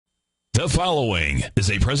The following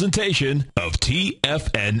is a presentation of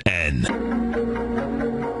TFNN.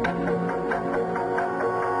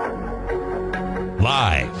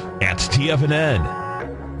 Live at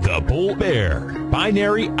TFNN, the Bull Bear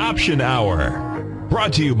Binary Option Hour.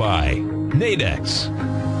 Brought to you by Nadex.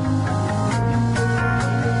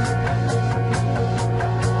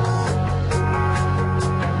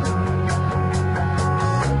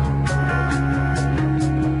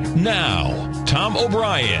 Now, Tom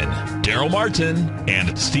O'Brien, Darrell Martin,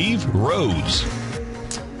 and Steve Rhodes.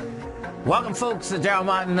 Welcome, folks, to Darrell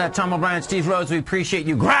Martin, Tom O'Brien, Steve Rhodes. We appreciate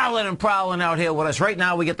you growling and prowling out here with us. Right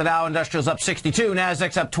now, we get the Dow Industrials up 62,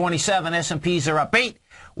 Nasdaq's up 27, S&Ps are up 8.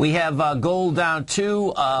 We have gold down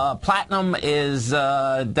 2, platinum is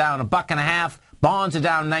down $1.50. Bonds are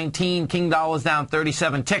down 19. King Dollar's down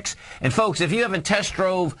 37 ticks. And, folks, if you haven't test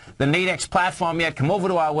drove the Nadex platform yet, come over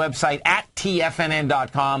to our website at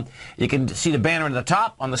TFNN.com. You can see the banner at the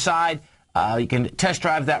top, on the side. You can test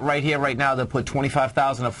drive that right here, right now. They'll put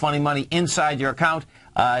 $25,000 of funny money inside your account.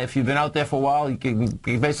 If you've been out there for a while, you can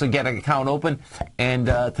basically get an account open. And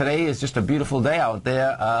today is just a beautiful day out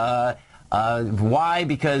there. Why?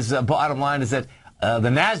 Because bottom line is that the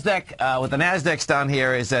NASDAQ, what the NASDAQ's done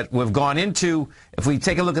here is that we've gone into, if we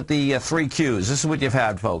take a look at the 3 Qs, this is what you've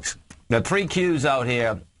had, folks. The 3 Qs out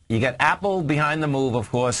here, you got Apple behind the move,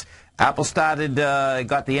 of course. Apple started,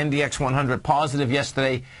 got the NDX 100 positive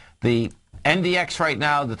yesterday. The NDX right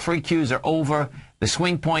now, the 3 Qs are over the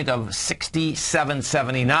swing point of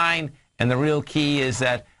 67.79. And the real key is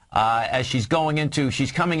that as she's coming into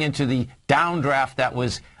the downdraft that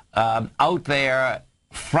was out there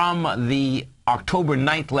from the October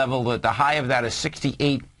 9th level. The high of that is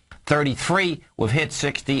 68.33. We've hit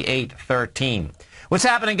 68.13. What's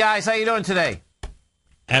happening, guys? How you doing today?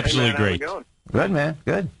 Absolutely Hey, man, great. Good, man.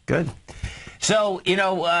 Good. So,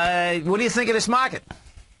 what do you think of this market?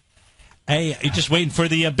 Hey, you're just waiting for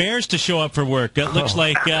the Bears to show up for work. It looks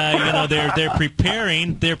like they're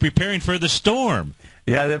preparing for the storm.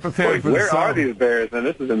 Yeah, they're preparing for the Where storm. are these Bears, man?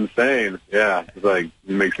 This is insane. Yeah, it's like,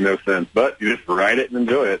 it makes no sense. But you just ride it and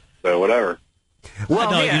enjoy it. So whatever. Well,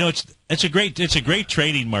 no, yeah. it's a great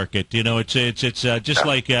trading market. It's just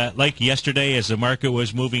like yesterday as the market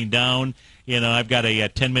was moving down. I've got a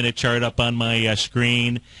 10-minute chart up on my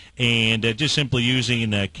screen, and just simply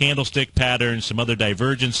using candlestick patterns, some other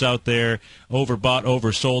divergence out there, overbought,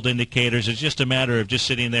 oversold indicators. It's just a matter of just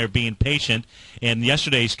sitting there being patient. In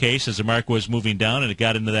yesterday's case, as the market was moving down and it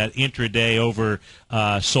got into that intraday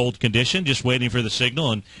oversold condition, just waiting for the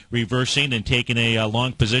signal and reversing and taking a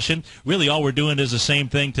long position. Really, all we're doing is the same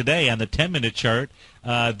thing today on the 10-minute chart.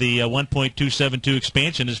 The 1.272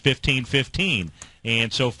 expansion is 15.15.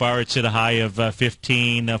 And so far, it's at a high of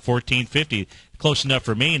 14.50. Close enough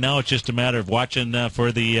for me. Now it's just a matter of watching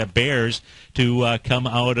for the Bears to come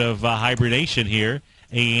out of hibernation here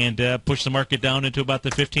and push the market down into about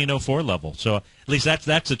the 15.04 level. So at least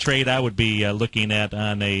that's a trade I would be looking at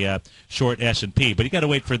on a short S&P. But you got to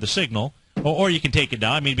wait for the signal, or you can take it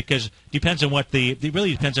down. I mean, because it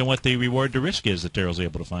really depends on what the reward to risk is that Darrell's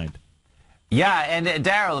able to find. Yeah, and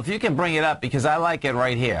Darrell, if you can bring it up, because I like it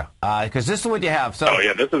right here, because this is what you have. So,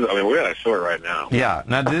 Yeah, we're at a short right now. Yeah,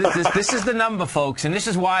 now this is the number, folks, and this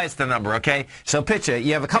is why it's the number, okay? So picture,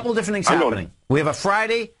 you have a couple of different things happening. We have a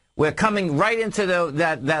Friday, we're coming right into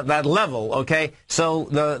that level, okay? So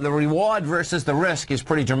the reward versus the risk is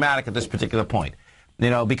pretty dramatic at this particular point.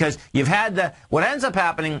 Because you've had what ends up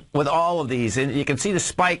happening with all of these, and you can see the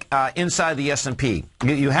spike inside the S&P.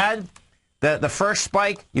 You had the first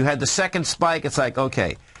spike, you had the second spike. It's like,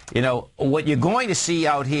 okay, what you're going to see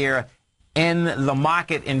out here in the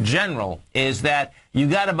market in general is that you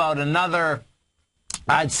got about another,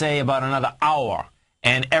 I'd say about another hour,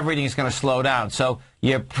 and everything's going to slow down. So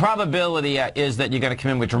your probability is that you're going to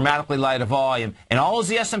come in with dramatically lighter volume. And all is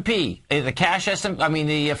the S&P,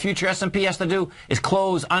 the future S&P has to do is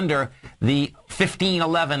close under the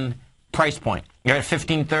 1511 price point. You're at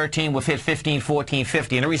 1513, we've hit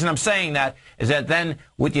 1514.50. And the reason I'm saying that is that then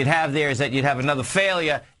what you'd have there is that you'd have another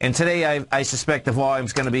failure. And today I suspect the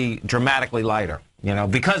volume's going to be dramatically lighter,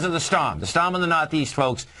 because of the storm. The storm in the Northeast,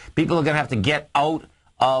 folks, people are going to have to get out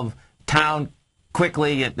of town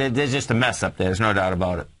quickly. There's just a mess up there. There's no doubt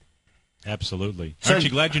about it. Absolutely. Aren't you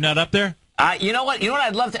glad you're not up there? You know what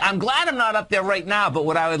I'd love to, I'm glad I'm not up there right now, but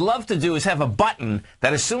what I would love to do is have a button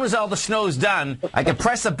that as soon as all the snow's done, I can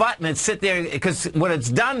press a button and sit there, because when it's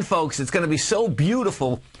done, folks, it's going to be so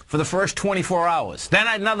beautiful for the first 24 hours. Then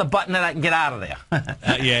another button that I can get out of there.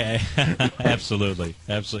 Yeah, absolutely.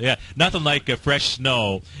 Yeah, nothing like fresh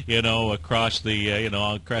snow, across the,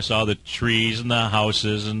 across all the trees and the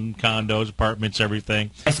houses and condos, apartments,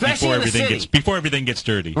 everything. Especially before in the everything city. before everything gets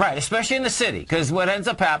dirty. Right, especially in the city, because what ends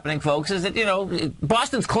up happening, folks, is that,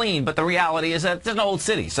 Boston's clean, but the reality is that it's an old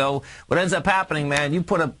city. So what ends up happening, man, you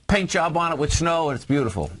put a paint job on it with snow, and it's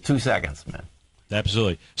beautiful. 2 seconds, man.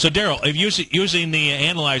 Absolutely. So, Darrell, using the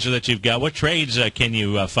analyzer that you've got, what trades can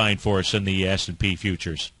you find for us in the S&P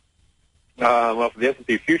futures? Well, for the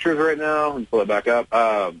S&P futures right now, let me pull it back up.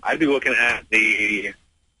 I'd be looking at the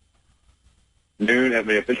noon. I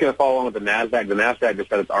mean, if it's going to follow along with the NASDAQ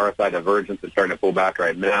just had its RSI divergence. It's starting to pull back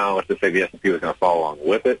right now. Let's just say the S&P was going to follow along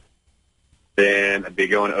with it. Then I'd be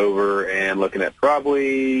going over and looking at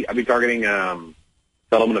I'd be targeting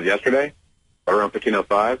settlement of yesterday, around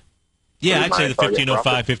 1505. Yeah, I'd say the 1505,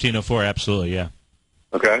 1504, absolutely, yeah.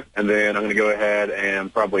 Okay, and then I'm going to go ahead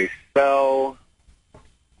and probably sell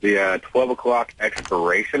the 12 o'clock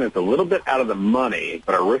expiration. It's a little bit out of the money,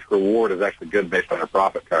 but our risk-reward is actually good based on our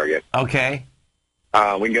profit target. Okay.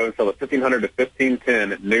 We can go and sell the 1500 to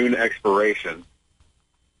 1510 noon expiration.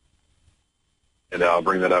 And I'll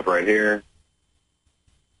bring that up right here.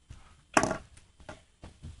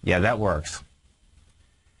 Yeah, that works.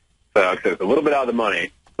 So like I said, it's a little bit out of the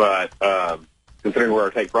money. But considering where our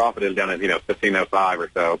take profit is down at 1505 or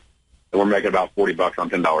so, and we're making about $40 on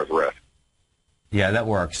 $10 risk. Yeah, that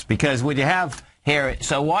works because what you have here.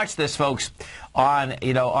 So watch this, folks, on a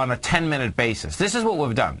 10-minute basis. This is what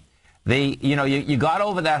we've done. You got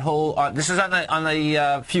over that whole. This is on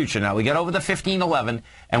the future now. We got over the 1511,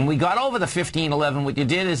 and we got over the 1511. What you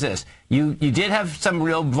did is this: you did have some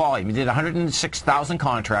real volume. You did 106,000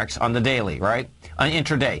 contracts on the daily, right, on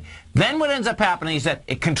intraday. Then what ends up happening is that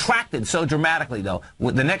it contracted so dramatically, though.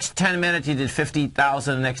 With the next 10 minutes, you did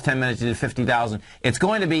 50,000. The next 10 minutes, you did 50,000. It's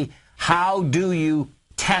going to be how do you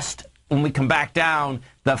test when we come back down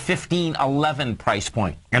the 1511 price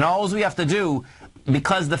point, and all we have to do.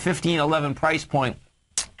 Because the 1511 price point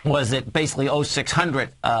was at basically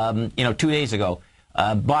 0600, 2 days ago.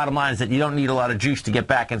 Bottom line is that you don't need a lot of juice to get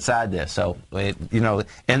back inside there. So,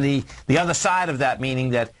 and the other side of that,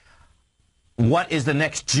 meaning that what is the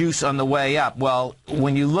next juice on the way up? Well,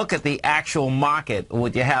 when you look at the actual market,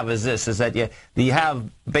 what you have is this: is that you have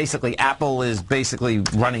basically Apple is basically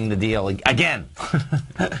running the deal again.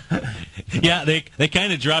 Yeah, they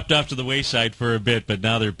kind of dropped off to the wayside for a bit, but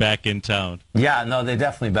now they're back in town. Yeah, no, they're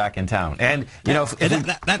definitely back in town, and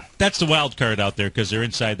that's the wild card out there because they're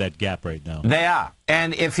inside that gap right now. They are,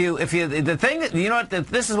 and if you the thing that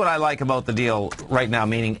this is what I like about the deal right now,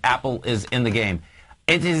 meaning Apple is in the game.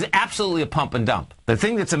 It is absolutely a pump and dump. The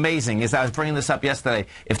thing that's amazing is I was bringing this up yesterday.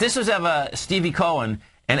 If this was ever Stevie Cohen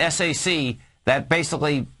and SAC that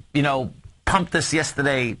basically, pumped this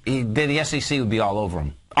yesterday, the SEC would be all over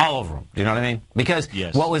him. All over him. Do you know what I mean? Because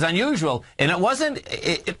what was unusual, and it wasn't,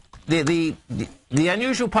 the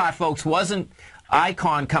unusual part, folks, wasn't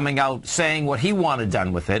Icon coming out saying what he wanted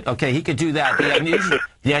done with it. Okay, he could do that.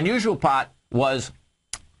 The unusual part was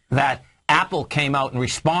that Apple came out and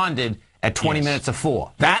responded at 20 minutes of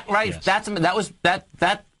 4. That right? Yes.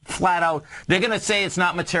 That flat out. They're going to say it's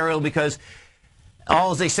not material because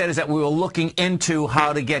all they said is that we were looking into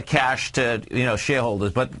how to get cash to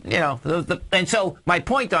shareholders. But and so my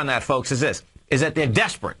point on that, folks, is this: is that they're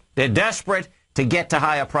desperate. They're desperate to get to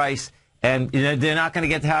higher price, and they're not going to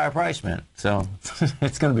get to higher price, man. So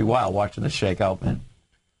it's going to be wild watching this shake out, man.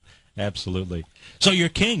 Absolutely. So your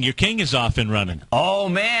king is off and running. Oh,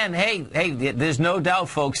 man. Hey, there's no doubt,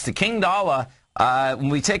 folks. The King Dollar, when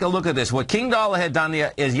we take a look at this, what King Dollar had done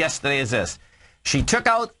yesterday is this. She took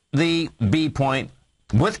out the B point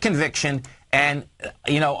with conviction, and,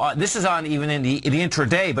 this is on even in the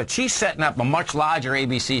intraday, but she's setting up a much larger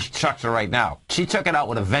ABC structure right now. She took it out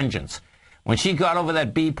with a vengeance. When she got over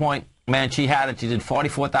that B point, man, she had it. She did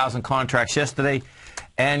 44,000 contracts yesterday.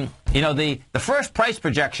 And, the first price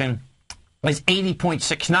projection was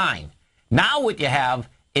 80.69. Now what you have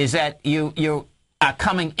is that you are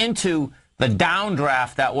coming into the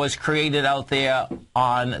downdraft that was created out there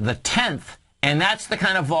on the 10th, and that's the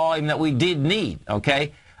kind of volume that we did need,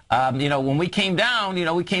 okay? When we came down,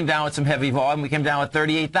 we came down with some heavy volume. We came down with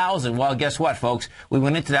 38,000. Well, guess what, folks? We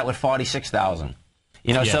went into that with 46,000.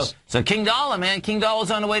 So King Dollar, man, King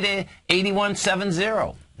Dollar's on the way to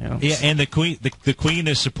 81.70. Yeah, and the queen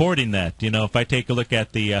is supporting that. If I take a look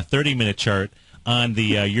at the 30-minute chart on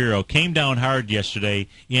the euro, came down hard yesterday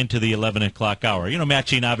into the 11 o'clock hour.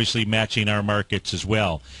 Obviously matching our markets as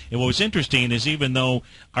well. And what was interesting is even though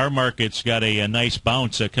our markets got a nice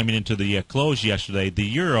bounce coming into the close yesterday, the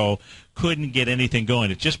euro couldn't get anything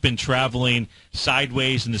going. It's just been traveling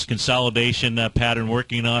sideways in this consolidation pattern,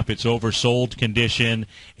 working off its oversold condition.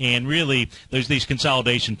 And really, there's these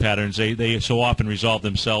consolidation patterns. They so often resolve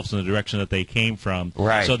themselves in the direction that they came from.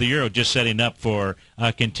 Right. So the euro just setting up for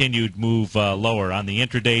a continued move lower on the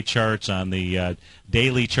intraday charts, on the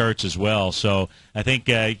daily charts as well. So I think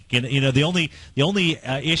the only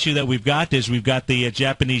issue that we've got is we've got the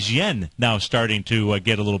Japanese yen now starting to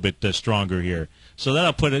get a little bit stronger here. So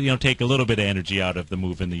that'll take a little bit of energy out of the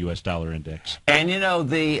move in the U.S. dollar index. And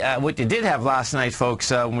what you did have last night,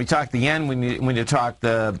 folks, when we talked the yen, when you talked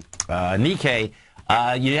the Nikkei,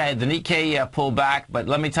 you had the Nikkei pull back. But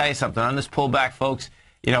let me tell you something on this pullback, folks.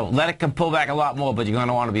 Let it pull back a lot more, but you're going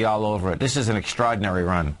to want to be all over it. This is an extraordinary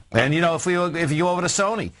run. And, if you go over to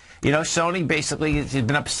Sony, Sony basically has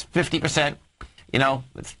been up 50%,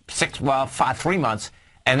 3 months.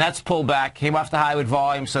 And that's pulled back, came off the high with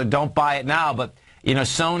volume, so don't buy it now. But,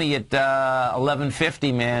 Sony at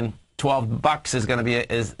 11.50, man, $12 is going to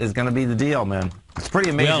be the deal, man. It's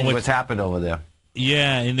pretty amazing what's happened over there.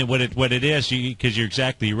 Yeah, and what it is, because you're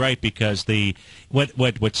exactly right, because what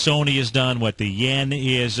Sony has done, what the yen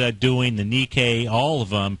is doing, the Nikkei, all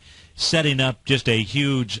of them, setting up just a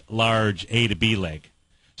huge, large A to B leg.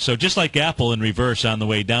 So just like Apple in reverse on the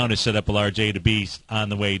way down has set up a large A to B on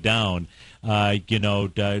the way down,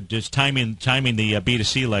 just timing the B to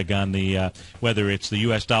C leg on the whether it's the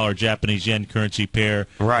U.S. dollar Japanese yen currency pair,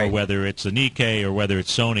 right, or whether it's the Nikkei or whether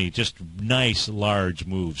it's Sony, just nice large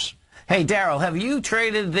moves. Hey, Darrell, have you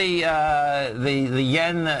traded the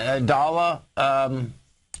yen dollar on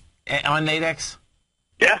Nadex?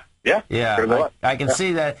 Yeah. I can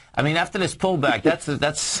see that. I mean, after this pullback, that's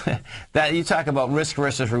that you talk about risk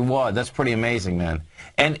versus reward. That's pretty amazing, man.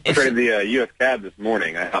 And I traded the U.S. CAD this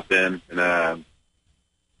morning. I hopped in, and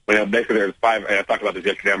basically there's 5. I talked about this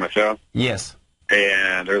yesterday on my show. Yes.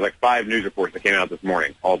 And there's like 5 news reports that came out this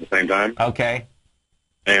morning, all at the same time. Okay.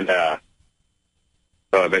 And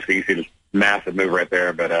so basically you see this massive move right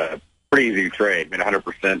there, but pretty easy to trade. Made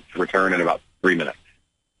 100% return in about 3 minutes.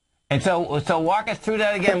 And so walk us through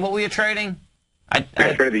that again. What were you trading? I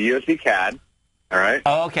traded the USD CAD. All right.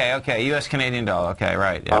 Oh, okay. U.S. Canadian dollar. Okay,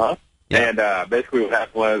 right. Yeah. Uh-huh. Yeah. And basically what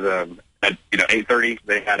happened was at 8:30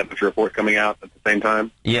 they had a bunch of reports coming out at the same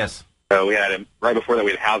time. Yes. So we had right before that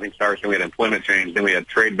we had housing starts, then we had employment change, then we had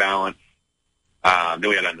trade balance, then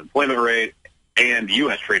we had unemployment rate and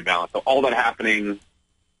U.S. trade balance. So all that happening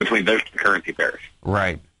between those two currency pairs.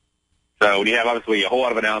 Right. So when you have obviously a whole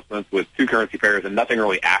lot of announcements with 2 currency pairs and nothing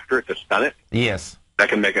really after it to stun it, yes, that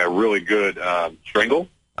can make a really good strangle.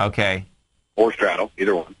 Okay. Or straddle,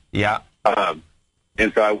 either one. Yeah.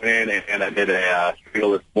 And so I went in and I did a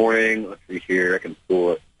strangle this morning. Let's see here. I can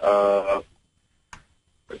pull it up.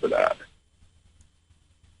 Where's it at?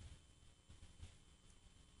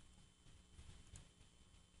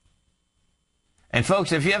 And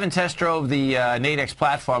folks, if you haven't test drove the Nadex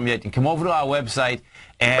platform yet, you can come over to our website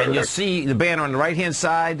and you'll see the banner on the right-hand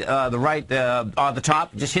side, on the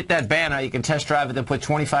top. Just hit that banner. You can test drive it and put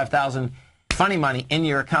 $25,000 funny money in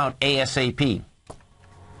your account ASAP.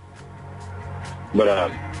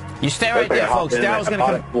 But you stay right there, folks. Darrell's going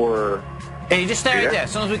to come. Hey, you just stay right there.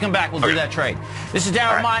 As soon as we come back, we'll do that trade. This is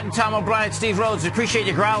Darrell Martin, Tom O'Brien, Steve Rhodes. We appreciate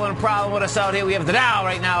you growling and prowling with us out here. We have the Dow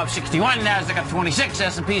right now up 61, Nasdaq up 26,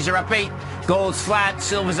 S&Ps are up 8, gold's flat,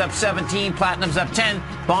 silver's up 17, platinum's up 10,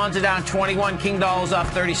 bonds are down 21, King Dollar's up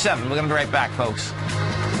 37. We're going to be right back, folks.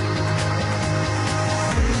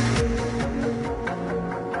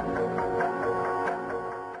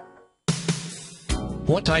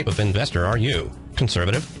 What type of investor are you?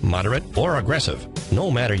 Conservative, moderate, or aggressive?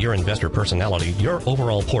 No matter your investor personality, your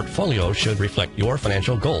overall portfolio should reflect your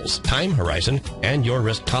financial goals, time horizon, and your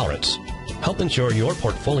risk tolerance. Help ensure your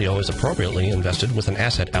portfolio is appropriately invested with an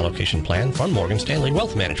asset allocation plan from Morgan Stanley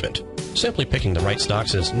Wealth Management. Simply picking the right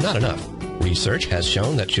stocks is not enough. Research has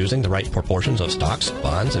shown that choosing the right proportions of stocks,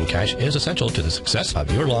 bonds, and cash is essential to the success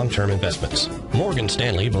of your long-term investments. Morgan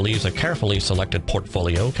Stanley believes a carefully selected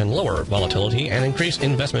portfolio can lower volatility and increase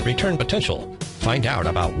investment return potential. Find out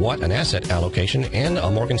about what an asset allocation and a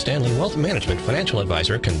Morgan Stanley Wealth Management financial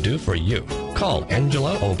advisor can do for you. Call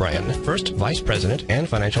Angela O'Brien, First Vice President and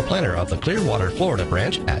Financial Planner of the Clearwater, Florida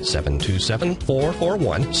branch at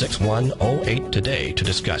 727-441-6108 today to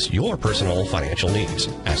discuss your personal financial needs.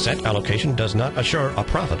 Asset allocation does not assure a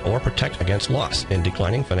profit or protect against loss in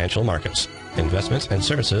declining financial markets. Investments and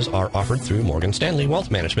services are offered through Morgan Stanley Wealth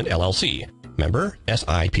Management, LLC. Member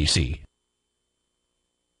SIPC.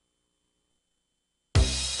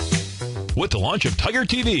 with the launch of Tiger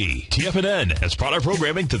TV. TFNN has brought our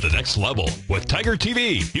programming to the next level. With Tiger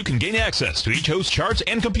TV, you can gain access to each host's charts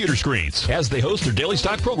and computer screens as they host their daily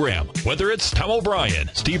stock program. Whether it's Tom O'Brien,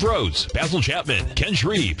 Steve Rhodes, Basil Chapman, Ken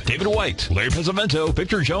Shreve, David White, Larry Pesavento,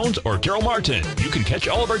 Victor Jones, or Darrell Martin, you can catch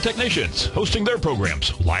all of our technicians hosting their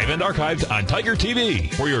programs live and archived on Tiger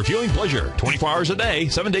TV for your viewing pleasure 24 hours a day,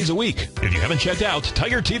 7 days a week. If you haven't checked out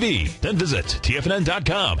Tiger TV, then visit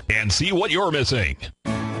TFNN.com and see what you're missing.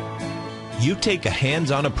 You take a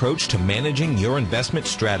hands-on approach to managing your investment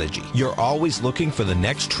strategy. You're always looking for the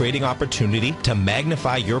next trading opportunity to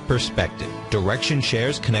magnify your perspective. Direction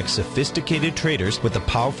Shares connects sophisticated traders with a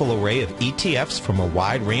powerful array of ETFs from a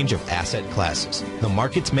wide range of asset classes. The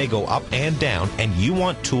markets may go up and down, and you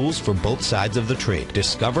want tools for both sides of the trade.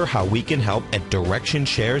 Discover how we can help at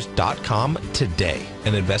DirectionShares.com today.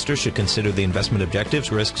 An investor should consider the investment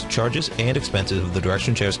objectives, risks, charges, and expenses of the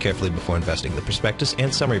Direction Shares carefully before investing. The prospectus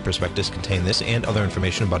and summary prospectus contain this and other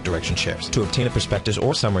information about Direction Shares. To obtain a prospectus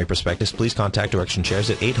or summary prospectus, please contact Direction Shares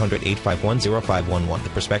at 800-851-0511. The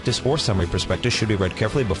prospectus or summary prospectus should be read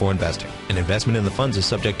carefully before investing. An investment in the funds is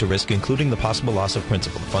subject to risk, including the possible loss of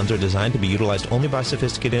principal. The funds are designed to be utilized only by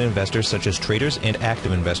sophisticated investors such as traders and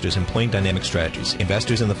active investors employing dynamic strategies.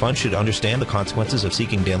 Investors in the fund should understand the consequences of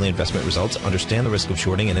seeking daily investment results, understand the risk of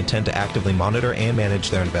shorting, and intend to actively monitor and manage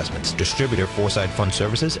their investments. Distributor Foresight Fund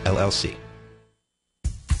Services, LLC.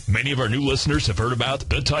 Many of our new listeners have heard about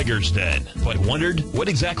the Tiger's Den, but wondered, what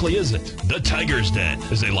exactly is it? The Tiger's Den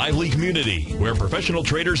is a lively community where professional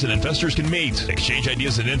traders and investors can meet, exchange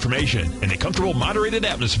ideas and information in a comfortable, moderated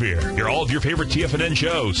atmosphere. Hear all of your favorite TFNN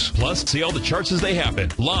shows, plus see all the charts as they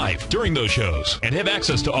happen live during those shows, and have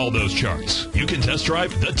access to all those charts. You can test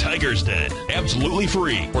drive the Tiger's Den absolutely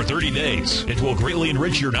free for 30 days. It will greatly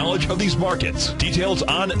enrich your knowledge of these markets. Details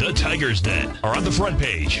on the Tiger's Den are on the front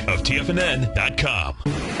page of TFNN.com.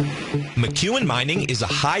 McEwen Mining is a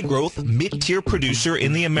high-growth, mid-tier producer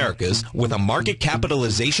in the Americas with a market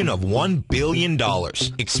capitalization of $1 billion.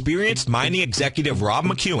 Experienced mining executive Rob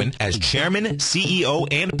McEwen, as chairman, CEO,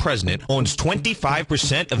 and president, owns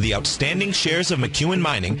 25% of the outstanding shares of McEwen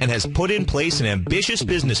Mining and has put in place an ambitious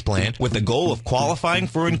business plan with the goal of qualifying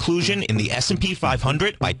for inclusion in the S&P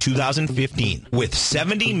 500 by 2015. With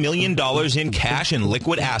 $70 million in cash and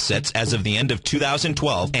liquid assets as of the end of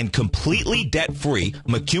 2012 and completely debt-free,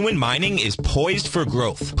 McEwen Mining is poised for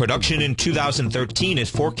growth. Production in 2013 is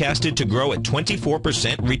forecasted to grow at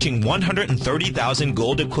 24%, reaching 130,000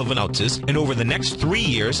 gold equivalent ounces, and over the next 3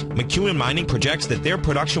 years, McEwen Mining projects that their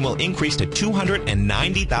production will increase to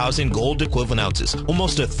 290,000 gold equivalent ounces,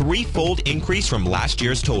 almost a threefold increase from last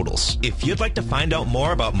year's totals. If you'd like to find out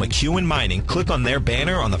more about McEwen Mining, click on their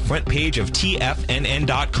banner on the front page of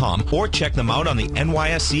TFNN.com or check them out on the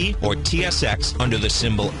NYSE or TSX under the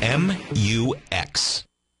symbol MUX.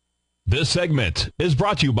 This segment is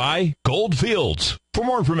brought to you by Goldfields. For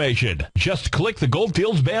more information, just click the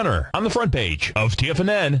Goldfields banner on the front page of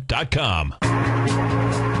TFNN.com.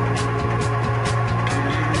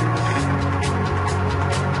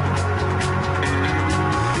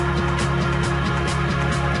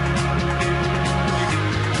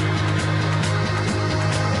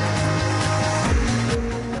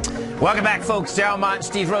 Welcome back, folks. Darrell Martin,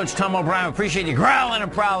 Steve Rhodes, Tom O'Brien. Appreciate you growling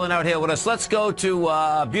and prowling out here with us. Let's go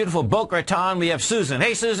to beautiful Boca Raton. We have Susan.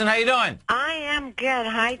 Hey, Susan, how you doing? I am good.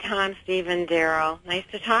 Hi, Tom, Steve, and Darrell. Nice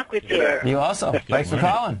to talk with you. You also. Thanks for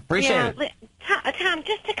calling. Appreciate it. Tom,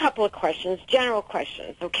 just a couple of questions, general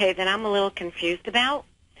questions, okay, that I'm a little confused about.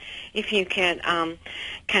 If you could kind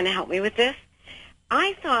of help me with this.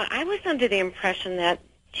 I was under the impression that,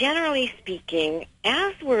 generally speaking,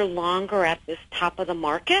 as we're longer at this top of the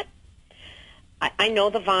market, I know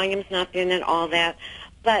the volume's not been and all that,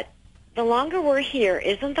 but the longer we're here,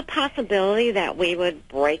 isn't the possibility that we would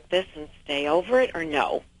break this and stay over it, or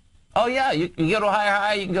no? Oh, yeah. You can go to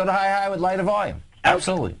high, you can go to high with lighter volume.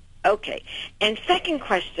 Absolutely. Okay. And second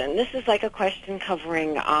question, this is like a question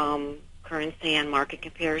covering currency and market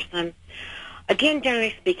comparison. Again,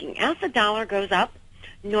 generally speaking, as the dollar goes up,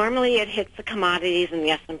 normally it hits the commodities and the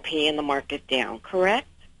S&P and the market down, correct?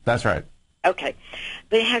 That's right. Okay.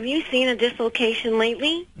 But have you seen a dislocation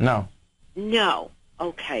lately? No. No.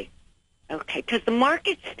 Okay. Okay. Because the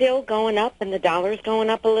market's still going up and the dollar's going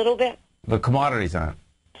up a little bit? The commodities aren't.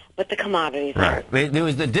 But the commodities right. aren't. There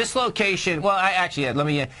was the dislocation. Well,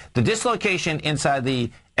 the dislocation inside the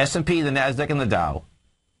S&P, the NASDAQ, and the Dow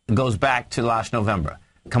goes back to last November.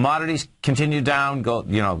 Commodities continue down.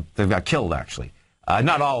 They've got killed, actually.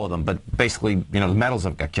 Not all of them, but basically, the metals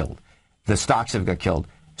have got killed. The stocks have got killed.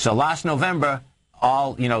 So last November,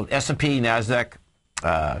 all, S&P, NASDAQ,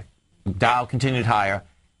 Dow continued higher.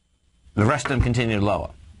 The rest of them continued lower.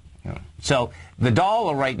 So the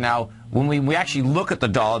dollar right now, when we actually look at the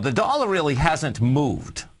dollar really hasn't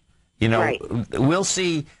moved. Right. We'll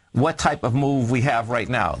see what type of move we have right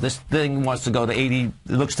now. This thing wants to go to 80. It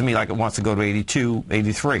looks to me like it wants to go to 82,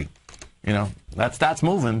 83. That's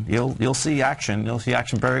moving. You'll see action. You'll see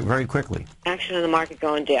action very, very quickly. Action in the market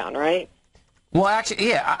going down, right? Well, actually,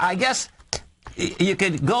 yeah. I guess you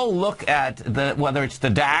could go look at whether it's the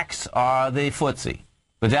DAX or the FTSE.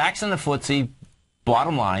 The DAX and the FTSE,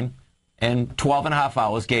 bottom line, in 12.5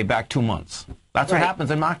 hours gave back 2 months. That's what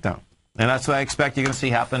happens in markdown. And that's what I expect you're going to see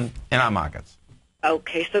happen in our markets.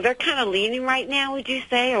 Okay, so they're kind of leaning right now, would you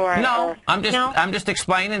say, or no? I'm no? just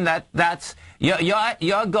explaining that's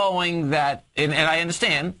you're going that, and I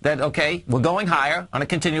understand that. Okay, we're going higher on a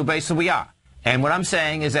continual basis. We are, and what I'm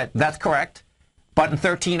saying is that's correct. But in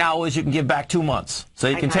 13 hours, you can give back 2 months. So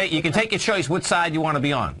you can take your choice which side you want to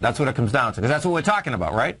be on. That's what it comes down to, because that's what we're talking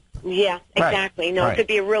about, right? Yeah, exactly. Right. No, Right. It could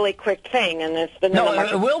be a really quick thing, and it's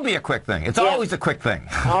it will be a quick thing. It's always a quick thing.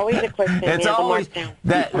 Always a quick thing. It's always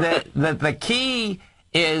the key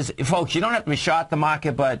is, folks. You don't have to be short the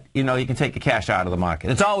market, but you can take your cash out of the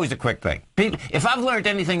market. It's always a quick thing. If I've learned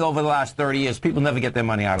anything over the last 30 years, people never get their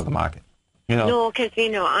money out of the market. No, because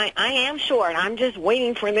I am short. I'm just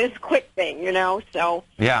waiting for this quick thing. So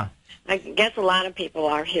yeah, I guess a lot of people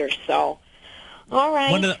are here. So all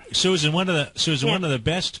right, Susan, one of the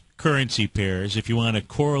best currency pairs, if you want to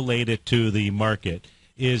correlate it to the market,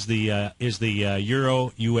 is the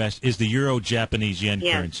Euro Japanese yen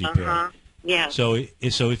currency pair. Yeah. So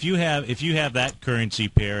if you have that currency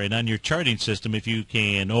pair, and on your charting system, if you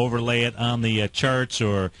can overlay it on the charts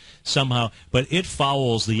or somehow, but it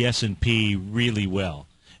follows the S&P really well.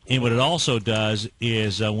 And what it also does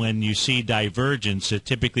is when you see divergence, it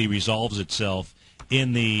typically resolves itself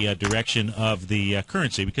in the direction of the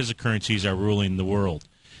currency, because the currencies are ruling the world.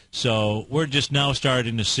 So we're just now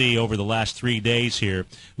starting to see, over the last 3 days here,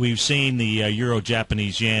 we've seen the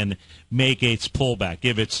Euro-Japanese yen make its pullback,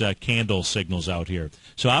 give its candle signals out here.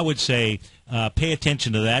 So I would say pay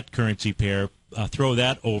attention to that currency pair, throw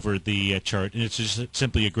that over the chart, and it's just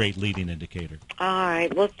simply a great leading indicator. All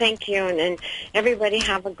right. Well, thank you, and everybody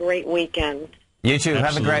have a great weekend. You too. Absolutely.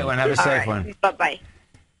 Have a great one. Have a safe one. Bye-bye.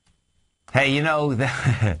 Hey,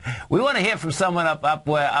 we want to hear from someone up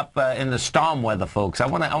in the storm weather, folks. I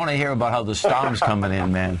want to hear about how the storm's coming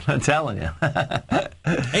in, man. I'm telling you.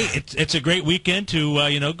 Hey, it's a great weekend to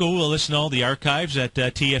go listen to all the archives at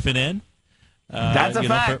TFNN. That's a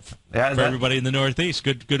fact. For everybody in the Northeast,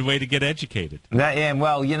 good way to get educated.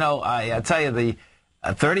 Well, I tell you,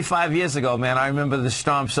 35 years ago, man, I remember the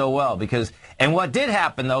storm so well and what did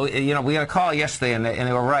happen though, we got a call yesterday and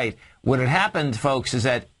they were right. What had happened, folks, is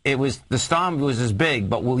that the storm was as big,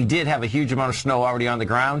 but we did have a huge amount of snow already on the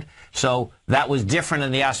ground. So that was different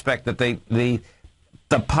in the aspect that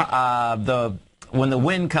when the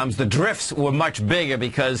wind comes, the drifts were much bigger,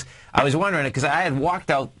 because I was wondering it, because I had walked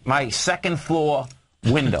out my second floor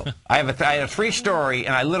window. I had a 3-story,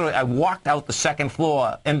 and I walked out the second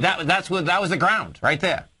floor, and that was the ground right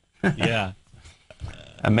there. Yeah.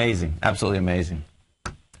 Amazing. Absolutely amazing.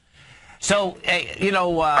 So,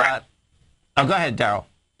 go ahead, Darrell.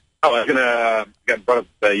 Oh, I was going to get brought up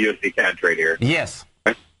the USD CAD trade here. Yes.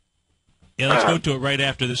 Yeah, let's go to it right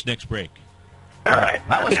after this next break. All right.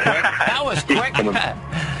 That was quick.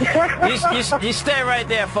 You stay right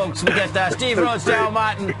there, folks. We got Steve Rhodes, Darrell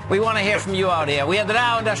Martin. We want to hear from you out here. We have the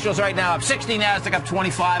Dow Industrials right now up 60, Nasdaq up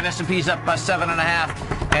 25, S&P's up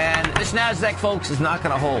 7.5. And this Nasdaq, folks, is not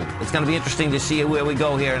going to hold. It's going to be interesting to see where we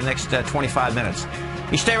go here in the next 25 minutes.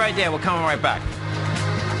 You stay right there. We're coming right back.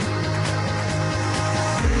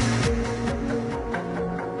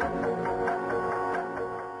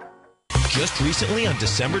 Just recently, on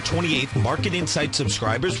December 28th, Market Insight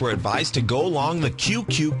subscribers were advised to go along the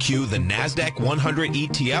QQQ, the NASDAQ 100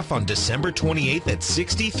 ETF, on December 28th at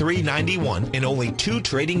 $63.91, and only 2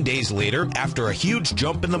 trading days later, after a huge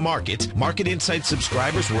jump in the market, Market Insight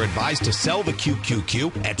subscribers were advised to sell the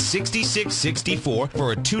QQQ at $66.64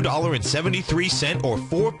 for a $2.73 or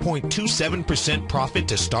 4.27% profit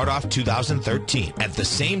to start off 2013. At the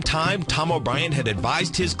same time, Tom O'Brien had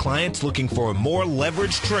advised his clients looking for a more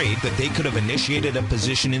leveraged trade that they could have initiated a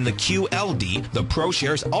position in the QLD, the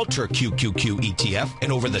ProShares Ultra QQQ ETF,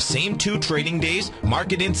 and over the same 2 trading days,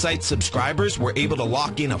 Market Insight subscribers were able to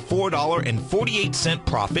lock in a $4.48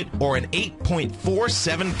 profit or an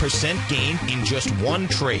 8.47% gain in just 1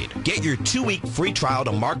 trade. Get your 2-week free trial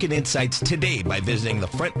to Market Insights today by visiting the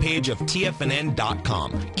front page of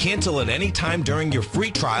TFNN.com. Cancel at any time during your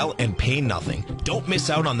free trial and pay nothing. Don't miss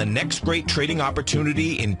out on the next great trading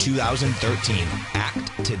opportunity in 2013.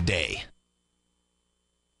 Act today.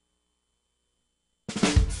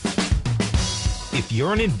 If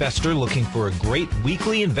you're an investor looking for a great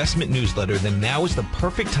weekly investment newsletter, then now is the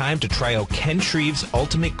perfect time to try out Ken Shreve's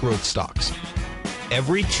Ultimate Growth Stocks.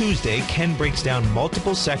 Every Tuesday, Ken breaks down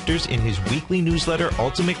multiple sectors in his weekly newsletter,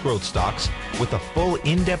 Ultimate Growth Stocks, with a full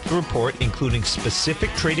in-depth report including specific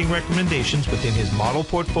trading recommendations within his model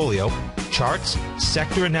portfolio, charts,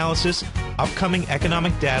 sector analysis, upcoming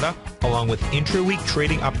economic data, along with intra-week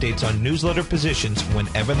trading updates on newsletter positions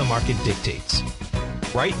whenever the market dictates.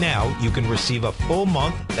 Right now, you can receive a full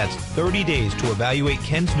month, that's 30 days, to evaluate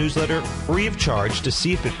Ken's newsletter free of charge to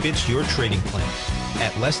see if it fits your trading plan.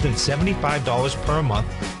 At less than $75 per month,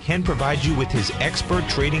 Ken provides you with his expert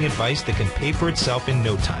trading advice that can pay for itself in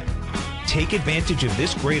no time. Take advantage of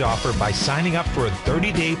this great offer by signing up for a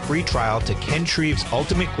 30-day free trial to Ken Shreve's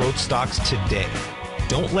Ultimate Growth Stocks today.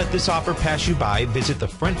 Don't let this offer pass you by. Visit the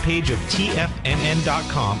front page of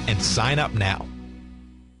TFNN.com and sign up now.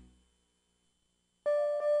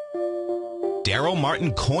 Darrell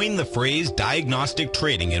Martin coined the phrase diagnostic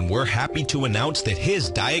trading, and we're happy to announce that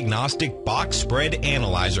his diagnostic box spread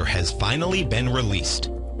analyzer has finally been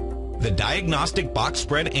released. The Diagnostic Box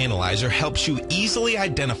Spread Analyzer helps you easily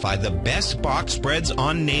identify the best box spreads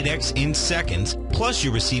on Nadex in seconds, plus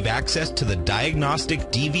you receive access to the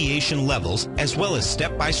diagnostic deviation levels, as well as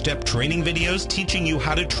step-by-step training videos teaching you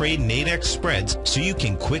how to trade Nadex spreads so you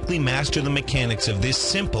can quickly master the mechanics of this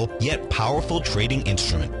simple yet powerful trading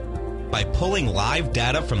instrument. By pulling live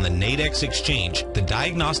data from the Nadex exchange, the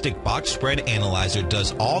Diagnostic Box Spread Analyzer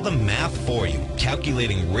does all the math for you,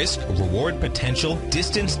 calculating risk, reward potential,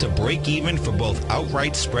 distance to break even for both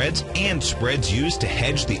outright spreads and spreads used to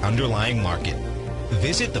hedge the underlying market.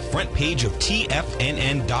 Visit the front page of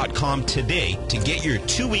TFNN.com today to get your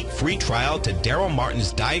 2-week free trial to Darrell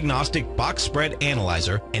Martin's Diagnostic Box Spread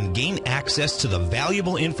Analyzer and gain access to the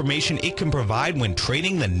valuable information it can provide when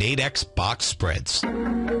trading the Nadex box spreads.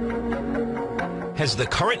 Has the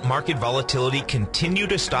current market volatility continued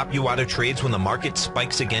to stop you out of trades when the market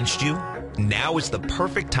spikes against you? Now is the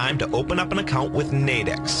perfect time to open up an account with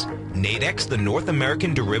Nadex. Nadex, the North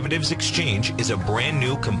American Derivatives Exchange, is a brand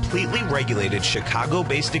new, completely regulated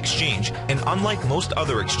Chicago-based exchange, and unlike most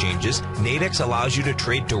other exchanges, Nadex allows you to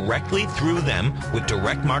trade directly through them with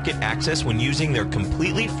direct market access when using their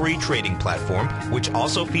completely free trading platform, which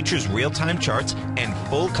also features real-time charts and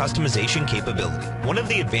full customization capability. One of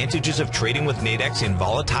the advantages of trading with Nadex in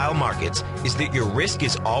volatile markets is that your risk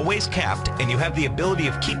is always capped and you have the ability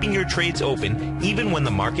of keeping your trades open even when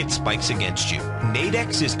the market spikes against you.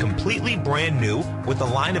 Nadex is completely brand new with a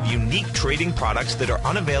line of unique trading products that are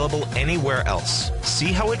unavailable anywhere else.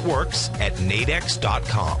 See how it works at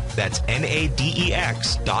nadex.com. That's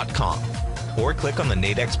Nadex.com. Or click on the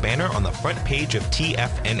Nadex banner on the front page of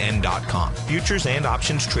TFNN.com. Futures and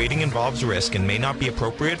options trading involves risk and may not be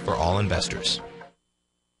appropriate for all investors.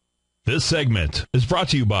 This segment is brought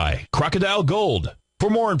to you by Crocodile Gold. For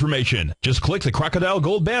more information, just click the Crocodile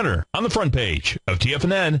Gold banner on the front page of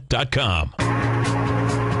TFNN.com.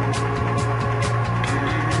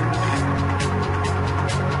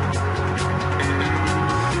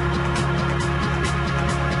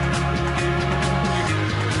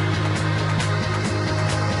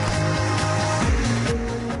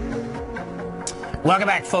 Welcome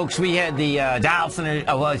back, folks. We had the Dow finish.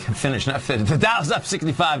 The Dow's up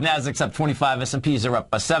 65, Nasdaq's up 25, S&Ps are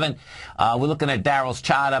up 7. We're looking at Darrell's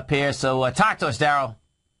chart up here. So talk to us, Darrell.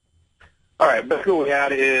 All right. Basically what we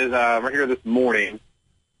had is right here this morning,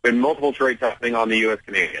 we had multiple trades happening on the U.S.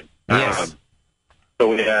 Canadian. Yes. So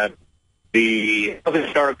we had the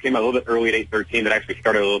startup came out a little bit early at 8:13. That actually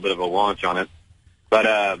started a little bit of a launch on it, but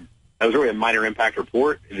that was really a minor impact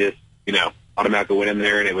report. It just automatically went in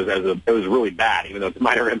there, and it was really bad, even though it's a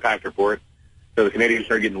minor impact report. So the Canadians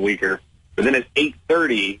started getting weaker. But then at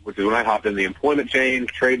 8:30, which is when I hopped in, the employment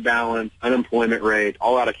change, trade balance, unemployment rate,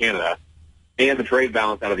 all out of Canada, and the trade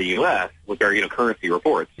balance out of the U.S., which are currency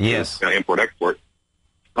reports. Yes. Import-export.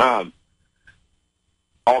 All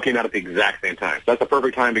came out at the exact same time. So that's the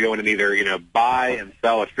perfect time to go in and either buy and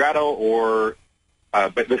sell a straddle or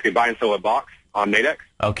basically buy and sell a box on Nadex.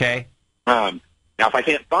 Okay. Now, if I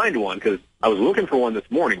can't find one, because I was looking for one this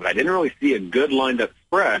morning, but I didn't really see a good lined-up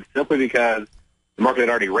spread simply because the market had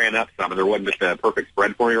already ran up some, and there wasn't just a perfect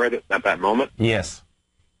spread for me right at that moment. Yes.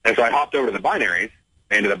 And so I hopped over to the binaries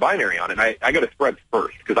and did a binary on it. And I go to spreads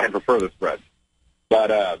first because I prefer the spreads.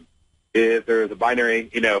 But if there's a binary,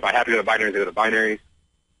 if I have to go to binaries, I go to binaries.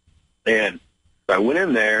 And so I went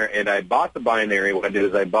in there, and I bought the binary. What I did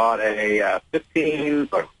is I bought a 15,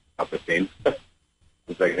 or not 15,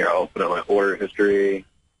 a second here, I'll open up my order history.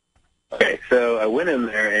 Okay, so I went in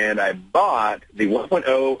there and I bought the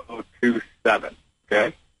 1.0027,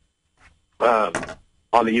 okay, on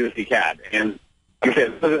the USD CAD. And I'm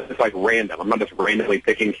saying this is like random. I'm not just randomly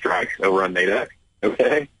picking strikes over on Nadex.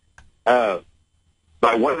 Okay. My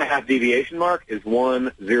 1.5 deviation mark is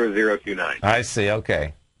 10029. I see.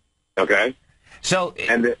 Okay. Okay. So,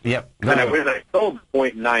 yep. And I went and I sold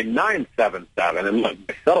 0.9977, and look,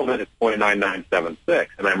 my settlement is 0.9976,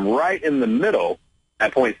 and I'm right in the middle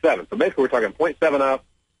at 0.7. So basically, we're talking 0.7 up,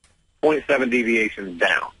 0.7 deviation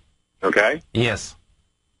down. Okay. Yes.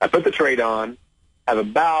 I put the trade on, have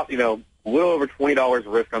about, a little over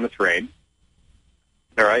 $20 risk on the trade.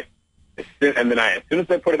 All right. And then as soon as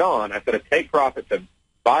I put it on, I said a take profit to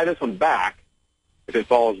buy this one back if it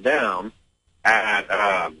falls down at,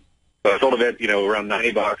 so I sold it, around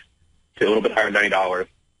 $90 to a little bit higher than $90.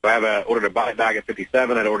 So I have an order to buy it back at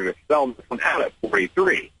 57. I'd order to sell this one out at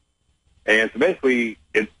 43. And so basically,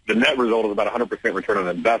 the net result is about 100% return on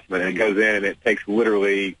investment. And it goes in and it takes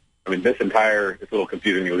literally, it's a little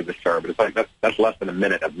confusing to look at this chart, but it's like that's less than a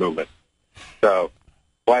minute of movement. So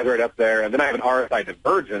flies right up there. And then I have an RSI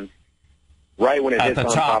divergence right when it hits on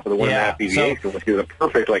top of the 1.5 deviation, which is a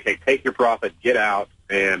perfect, hey, take your profit, get out.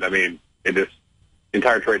 And, the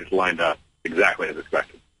entire trade is lined up exactly as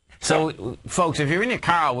expected. So, folks, if you're in your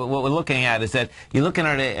car, what we're looking at is that you're looking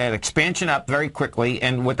at an expansion up very quickly,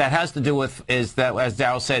 and what that has to do with is that, as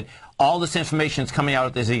Darrell said, all this information is coming out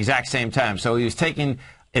at the exact same time. So he was taking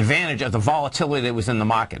advantage of the volatility that was in the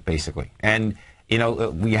market, basically. And,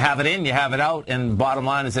 you have it in, you have it out, and bottom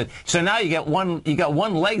line is that, so now you got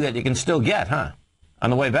one leg that you can still get, huh, on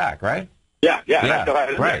the way back, right? Yeah. I still have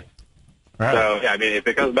it in right. Right. So, if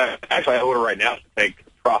it comes back, actually, I order right now to take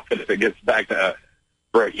profit if it gets back to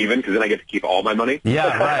break even, because then I get to keep all my money.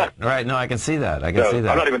 Yeah, right. No, I can see that. I can see that.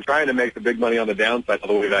 I'm not even trying to make the big money on the downside all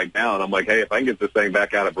the way back down. I'm like, hey, if I can get this thing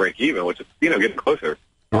back out of break even, which is, getting closer.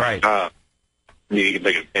 Right. You can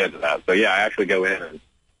take advantage of that. So, I actually go in, and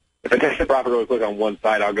if I take the profit really quick on one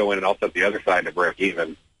side, I'll go in and I'll set the other side to break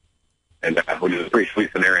even. And which is a pretty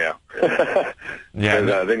sweet scenario.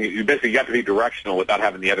 Then you basically got to be directional without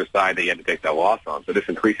having the other side that you had to take that loss on. So this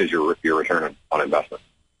increases your return on investment.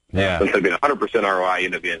 Yeah. So instead of being 100% ROI, you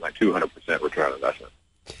end up being like 200% return on investment.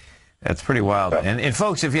 That's pretty wild. So. And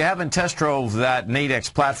folks, if you haven't test drove that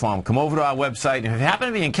Nadex platform, come over to our website. And if you happen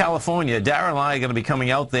to be in California, Darrell and I are going to be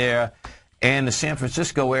coming out there in the San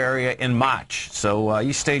Francisco area in March. So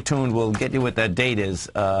you stay tuned. We'll get you what that date is.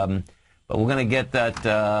 But we're going to get that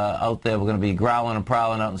out there. We're going to be growling and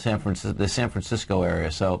prowling out in the San Francisco area.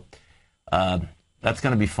 So that's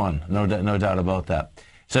going to be fun. No doubt about that.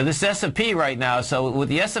 So this S&P right now, so what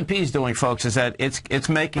the S&P is doing, folks, is that it's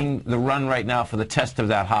making the run right now for the test of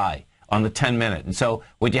that high on the 10-minute. And so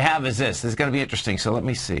what you have is this. This is going to be interesting. So let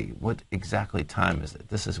me see. What exactly time is it?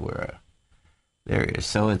 This is where... There it is.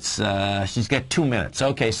 So it's she's got 2 minutes.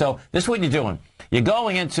 Okay, so this is what you're doing. You're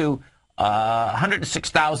going into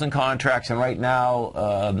 106,000 contracts, and right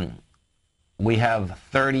now we have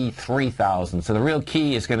 33,000. So the real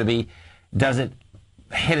key is going to be, does it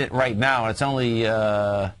hit it right now? And it's only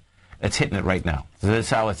it's hitting it right now. So that's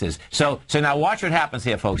how it is. So now watch what happens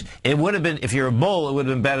here, folks. It would have been, if you're a bull, it would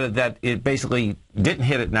have been better that it basically didn't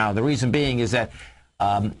hit it now. The reason being is that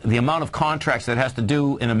the amount of contracts that it has to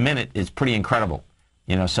do in a minute is pretty incredible.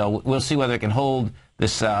 So we'll see whether it can hold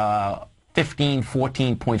this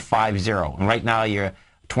 14.50, and right now you're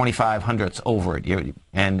 2,500ths over it.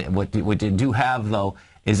 And what you do have, though,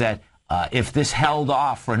 is that if this held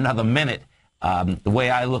off for another minute, the way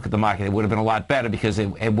I look at the market, it would have been a lot better, because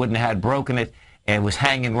it wouldn't have had broken it and was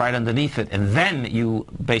hanging right underneath it, and then you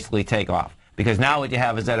basically take off. Because now what you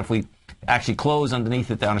have is that if we actually close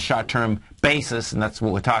underneath it on a short-term basis, and that's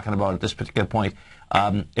what we're talking about at this particular point,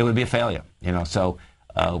 it would be a failure. So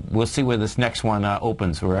we'll see where this next one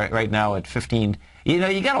opens. We're right now at 15.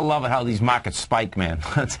 You got to love it how these markets spike, man.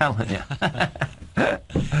 I'm telling you.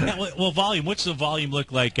 Well, volume. What's the volume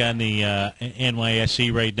look like on the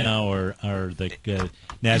NYSE right now, or the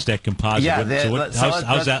NASDAQ Composite? Yeah,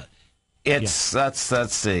 how's that? It's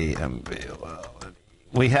let's see.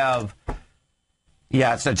 We have.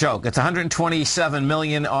 Yeah, it's a joke. It's 127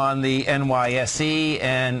 million on the NYSE,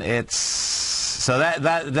 and it's so that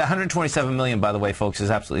the 127 million, by the way, folks, is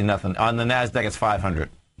absolutely nothing. On the Nasdaq, it's 500.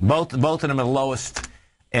 Both of them are the lowest,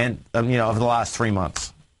 and over the last 3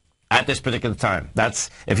 months at this particular time. That's,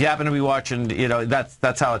 if you happen to be watching,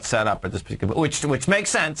 that's how it's set up at this particular, which makes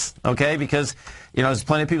sense, okay? Because there's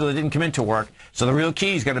plenty of people that didn't come into work. So the real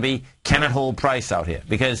key is going to be, can it hold price out here?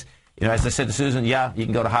 Because as I said to Susan, yeah, you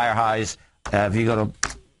can go to higher highs. If you go to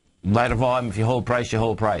lighter volume, if you hold price, you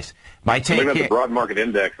hold price. My take here, the broad market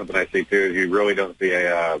index, something I see too, is you really don't see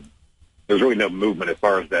there's really no movement as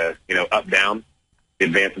far as the, up, down, the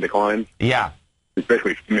advance and declines. Yeah.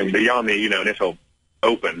 Especially beyond the, initial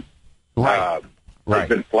open. Right. Right. It's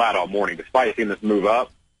been flat all morning. Despite seeing this move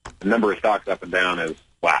up, the number of stocks up and down is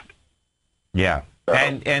flat. Yeah. So.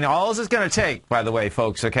 And all this is going to take, by the way,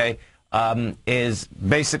 folks, okay, is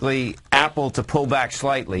basically Apple to pull back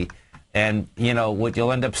slightly. And, you know, what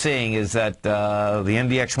you'll end up seeing is that the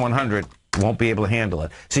NDX 100 won't be able to handle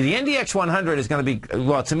it. See, the NDX 100 is going to be,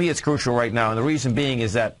 well, to me it's crucial right now. And the reason being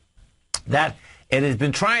is that it has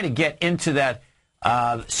been trying to get into that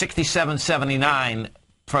 67.79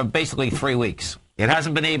 for basically 3 weeks. It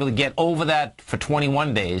hasn't been able to get over that for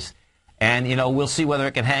 21 days. And, you know, we'll see whether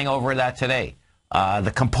it can hang over that today.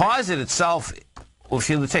 The composite itself, if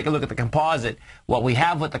you take a look at the composite, what we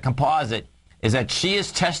have with the composite is that she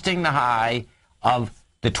is testing the high of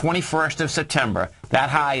the 21st of September.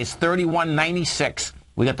 That high is 31.96.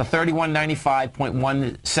 We got the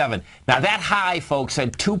 31.95.17. Now, that high, folks,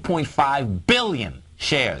 had 2.5 billion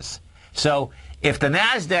shares. So if the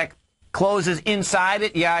NASDAQ closes inside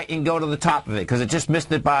it, yeah, it can go to the top of it because it just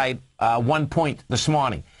missed it by 1 point this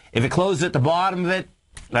morning. If it closes at the bottom of it,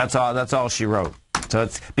 that's all she wrote. So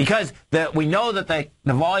it's because we know that the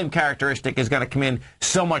volume characteristic is going to come in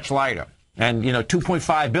so much lighter. And, you know,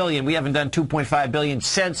 2.5 billion, we haven't done 2.5 billion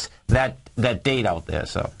since that date out there.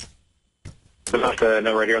 So That's the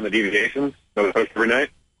note right here on the deviations. So the post every night.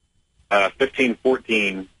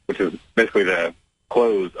 1514, which is basically the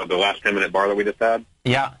close of the last 10-minute bar that we just had.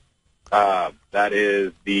 Yeah. That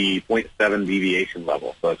is the 0.7 deviation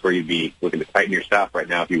level. So that's where you'd be looking to tighten your stop right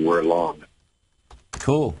now if you were long.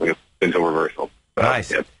 Cool. Until reversal. So, nice.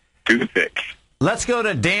 Yeah, 2 to 6. Let's go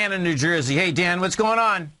to Dan in New Jersey. Hey, Dan, what's going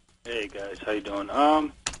on? Hey guys, how you doing?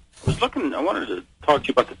 I wanted to talk to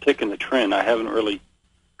you about the tick and the trend. I haven't really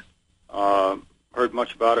heard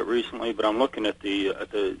much about it recently, but I'm looking at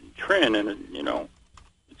the trend, and you know,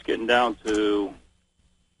 it's getting down to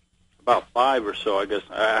about 5 or so. I guess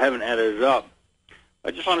I haven't added it up.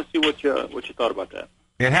 I just want to see what you thought about that.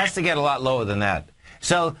 It has to get a lot lower than that.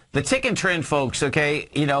 So the tick and trend, folks. Okay,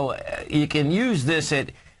 you know, you can use this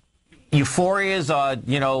at euphorias or,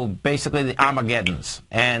 you know, basically the Armageddons.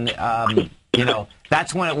 And, you know,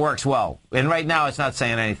 that's when it works well. And right now it's not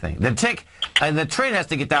saying anything. The tick, the trend has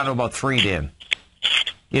to get down to about 3, Dan.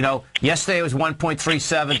 You know, yesterday it was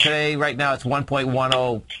 1.37. Today, right now, it's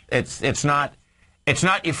 1.10. It's not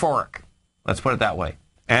euphoric. Let's put it that way.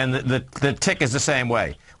 And the tick is the same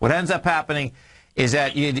way. What ends up happening is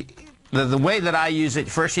that the way that I use it,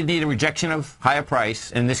 first you need a rejection of higher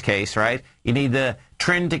price, in this case, right? You need the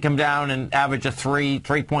trend to come down and average a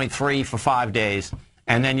 3.3 for 5 days.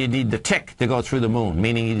 And then you need the tick to go through the moon,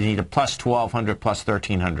 meaning you need a plus 1,200, plus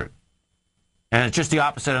 1,300. And it's just the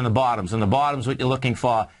opposite on the bottoms. On the bottoms, what you're looking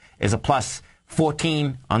for is a plus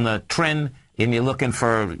 14 on the trend, and you're looking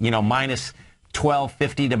for, you know, minus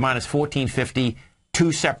 1,250 to minus 1,450,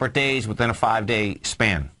 2 separate days within a 5-day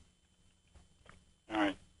span. All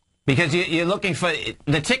right. Because you're looking for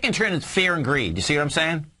the tick and trend is fear and greed. You see what I'm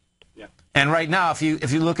saying? Yeah. And right now, if you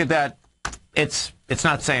look at that, it's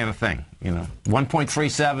not saying a thing. You know,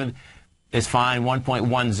 1.37 is fine.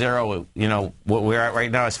 1.10, you know, what we're at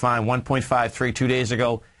right now is fine. 1.53 2 days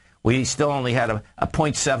ago, we still only had a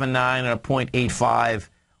 0.79 and a 0.85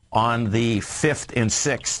 on the 5th and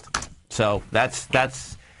 6th. So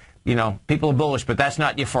that's you know, people are bullish, but that's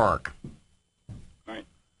not euphoric. All right.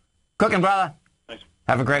 Cooking, brother. Thanks.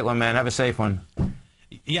 Have a great one, man. Have a safe one.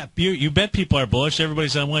 Yeah, you bet people are bullish.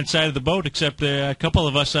 Everybody's on one side of the boat except a couple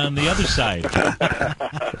of us on the other side.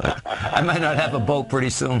 I might not have a boat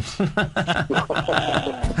pretty soon.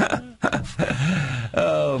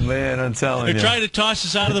 Oh, man, I'm telling you. They're trying to toss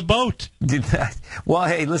us out of the boat. Well,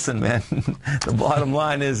 hey, listen, man. The bottom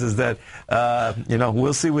line is that, you know,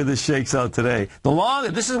 we'll see where this shakes out today.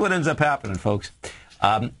 This is what ends up happening, folks.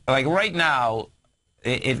 Like right now,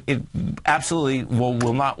 it absolutely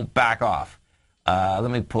will not back off.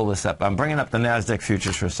 Let me pull this up. I'm bringing up the NASDAQ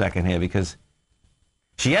futures for a second here because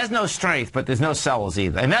she has no strength, but there's no sellers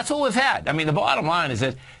either. And that's what we've had. I mean, the bottom line is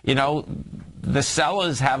that, you know, the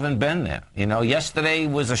sellers haven't been there. You know, yesterday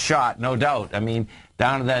was a shot, no doubt. I mean,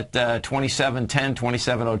 down to that 27.10,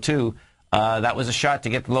 27.02, that was a shot to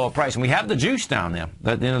get the lower price. And we have the juice down there.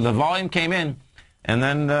 The volume came in, and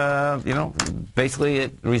then, you know, basically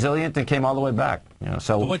it resilient and came all the way back. You know,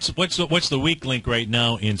 so what's the weak link right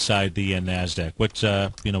now inside the Nasdaq? What's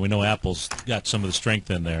you know, we know Apple's got some of the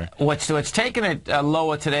strength in there. What's taken it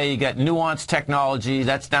lower today? You got Nuance Technology,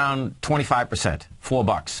 that's down 25%,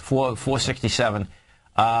 $4, 467.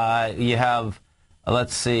 You have,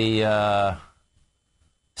 let's see,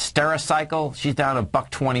 Stericycle, she's down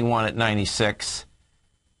 $1.21 at 96.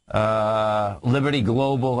 Liberty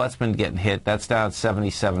Global, that's been getting hit. That's down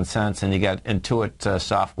 77 cents, and you got Intuit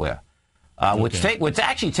Software. What's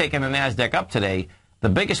actually taking the Nasdaq up today, the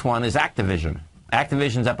biggest one is Activision.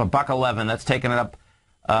 Activision's up $1.11. That's taking it up.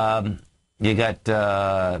 You got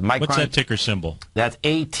Micron. What's that ticker symbol? That's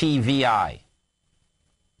ATVI.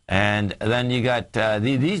 And then you got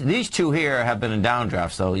these two here have been in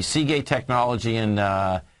downdraft. So Seagate Technology and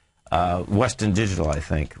Western Digital, I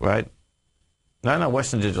think, right? No,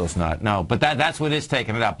 Western Digital's not. No, but that's what is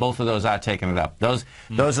taking it up. Both of those are taking it up. Those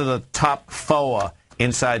are the top four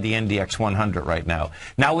inside the NDX 100 right now.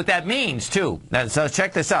 Now, what that means, too, so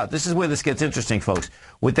check this out. This is where this gets interesting, folks.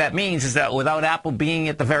 What that means is that without Apple being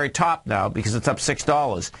at the very top now, because it's up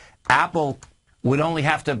 $6, Apple would only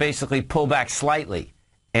have to basically pull back slightly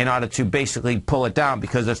in order to basically pull it down,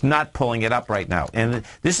 because it's not pulling it up right now. And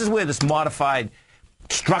this is where this modified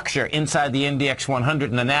structure inside the NDX 100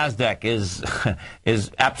 and the NASDAQ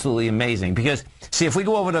is absolutely amazing. Because, see, if we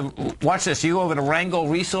go over to, watch this, you go over to Rango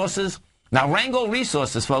Resources. Now, Rango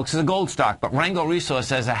Resources, folks, is a gold stock, but Rango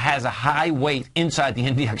Resources has a high weight inside the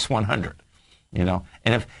NDX 100. You know,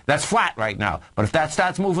 and if that's flat right now, but if that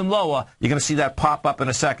starts moving lower, you're going to see that pop up in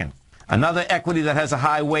a second. Another equity that has a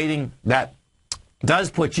high weighting that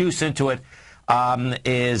does put use into it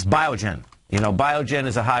is Biogen. You know, Biogen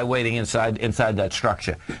is a high weighting inside that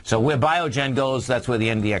structure. So where Biogen goes, that's where the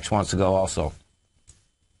NDX wants to go also.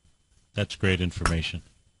 That's great information.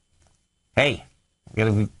 Hey,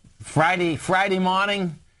 Friday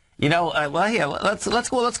morning. You know, well, here, let's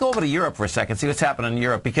go over to Europe for a second, see what's happening in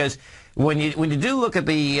Europe, because when you do look at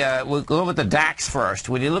the we'll go over at the DAX first.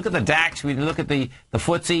 When you look at the DAX, when you look at the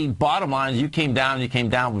FTSE, bottom line, you came down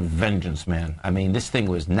with vengeance, man. I mean, this thing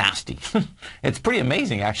was nasty. It's pretty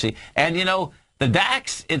amazing, actually. And you know, the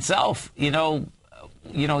DAX itself, you know,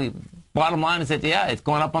 bottom line is that it's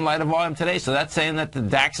going up on lighter volume today, so that's saying that the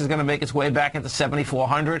DAX is going to make its way back into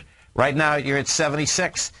 7,400. Right now, you're at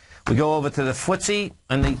 76. We go over to the FTSE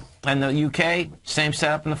and the UK, same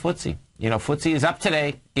setup in the FTSE. You know, FTSE is up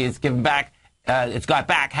today. It's given back, it's got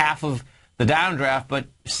back half of the downdraft, but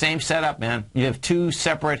same setup, man. You have two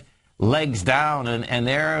separate legs down, and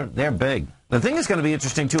they're big. The thing that's going to be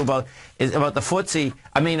interesting too about the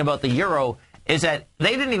FTSE, about the euro, is that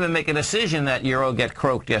they didn't even make a decision that euro get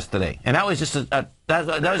croaked yesterday, and that was just that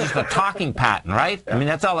was just a talking pattern, right? I mean,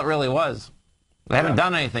 that's all it really was. They haven't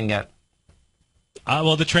done anything yet.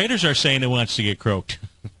 Well, the traders are saying it wants to get croaked.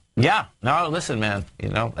 Yeah. No, listen, man. You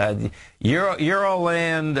know,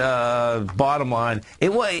 Euroland, bottom line.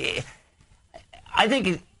 I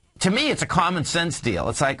think, to me, it's a common sense deal.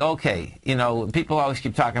 It's like, okay, you know, people always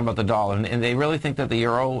keep talking about the dollar, and they really think that the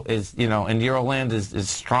euro is, you know, and Euroland is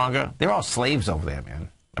stronger. They're all slaves over there, man.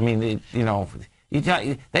 I mean,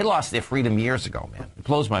 they lost their freedom years ago, man. It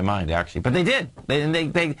blows my mind, actually. But they did.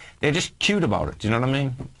 They're just cute about it. Do you know what I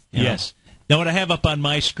mean? Yes. Now, what I have up on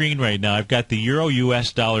my screen right now, I've got the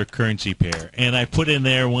Euro-US dollar currency pair, and I put in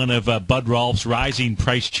there one of Bud Rolf's rising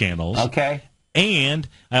price channels. Okay. And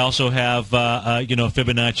I also have,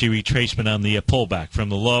 Fibonacci retracement on the pullback from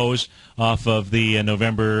the lows off of the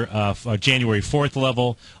January 4th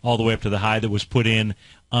level all the way up to the high that was put in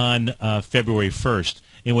on February 1st.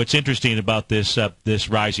 And what's interesting about this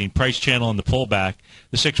rising price channel and the pullback,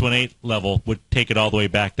 the 618 level would take it all the way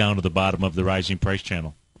back down to the bottom of the rising price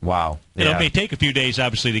channel. Wow. Yeah. It may take a few days,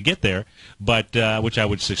 obviously, to get there, but which I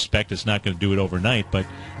would suspect it's not going to do it overnight. But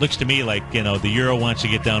it looks to me like, the euro wants to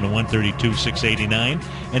get down to 132.689,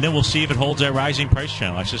 and then we'll see if it holds that rising price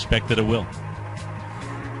channel. I suspect that it will.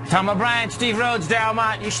 Tom O'Brien, Steve Rhodes, Darrell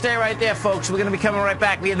Martin. You stay right there, folks. We're going to be coming right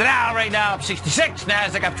back. We have the Dow right now up 66,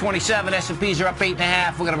 NASDAQ up 27, S&Ps are up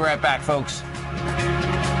 8.5. We're going to be right back, folks.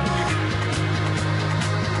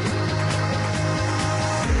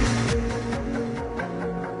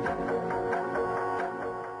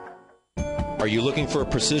 Are you looking for a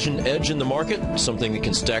precision edge in the market? Something that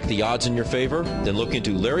can stack the odds in your favor? Then look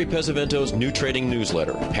into Larry Pesavento's new trading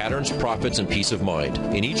newsletter, Patterns, Profits, and Peace of Mind.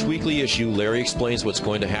 In each weekly issue, Larry explains what's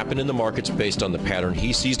going to happen in the markets based on the pattern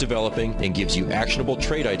he sees developing and gives you actionable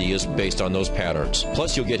trade ideas based on those patterns.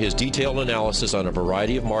 Plus, you'll get his detailed analysis on a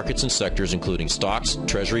variety of markets and sectors, including stocks,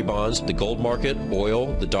 treasury bonds, the gold market,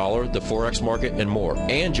 oil, the dollar, the forex market, and more.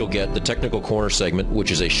 And you'll get the Technical Corner segment,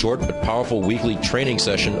 which is a short but powerful weekly training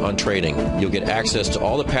session on trading. You'll get access to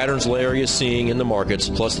all the patterns Larry is seeing in the markets,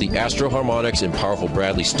 plus the Astro Harmonics and powerful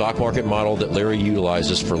Bradley stock market model that Larry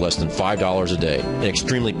utilizes for less than $5 a day. An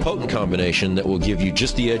extremely potent combination that will give you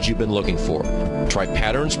just the edge you've been looking for. Try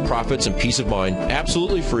Patterns, Profits, and Peace of Mind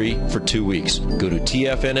absolutely free for 2 weeks. Go to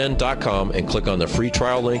TFNN.com and click on the free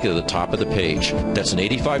trial link at the top of the page. That's an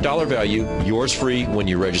 $85 value, yours free when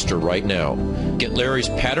you register right now. Get Larry's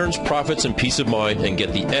Patterns, Profits, and Peace of Mind and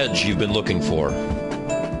get the edge you've been looking for.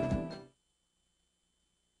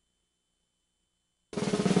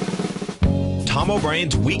 Tom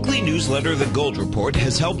O'Brien's weekly newsletter, The Gold Report,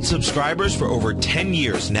 has helped subscribers for over 10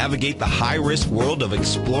 years navigate the high-risk world of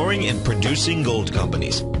exploring and producing gold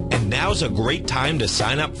companies. And now's a great time to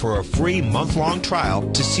sign up for a free month-long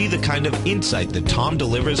trial to see the kind of insight that Tom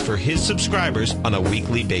delivers for his subscribers on a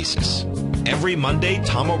weekly basis. Every Monday,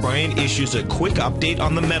 Tom O'Brien issues a quick update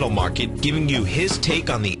on the metal market, giving you his take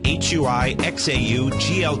on the HUI, XAU,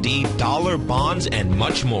 GLD, dollar, bonds, and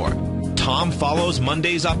much more. Tom follows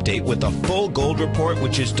Monday's update with a full gold report,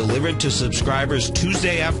 which is delivered to subscribers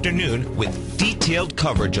Tuesday afternoon with detailed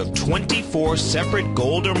coverage of 24 separate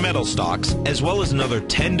gold or metal stocks, as well as another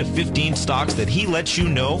 10 to 15 stocks that he lets you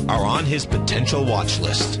know are on his potential watch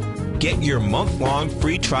list. Get your month-long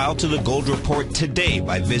free trial to the Gold Report today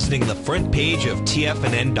by visiting the front page of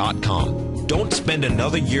TFNN.com. Don't spend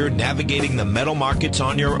another year navigating the metal markets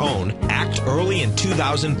on your own. Act early in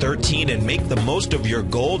 2013 and make the most of your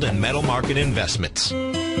gold and metal market investments.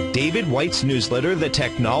 David White's newsletter, The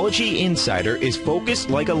Technology Insider, is focused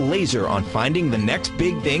like a laser on finding the next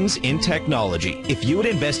big things in technology. If you had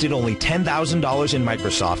invested only $10,000 in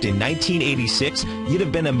Microsoft in 1986, you'd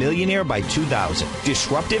have been a millionaire by 2000.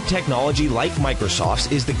 Disruptive technology like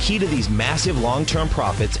Microsoft's is the key to these massive long-term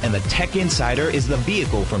profits, and the Tech Insider is the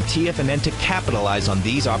vehicle from TFNN to capitalize on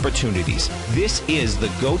these opportunities. This is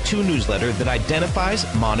the go-to newsletter that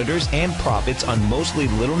identifies, monitors, and profits on mostly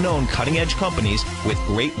little-known cutting-edge companies with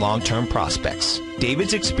great long-term prospects.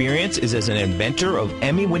 David's experience is as an inventor of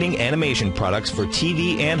Emmy-winning animation products for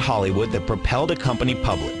TV and Hollywood that propelled a company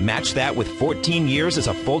public. Match that with 14 years as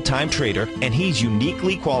a full-time trader, and he's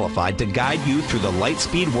uniquely qualified to guide you through the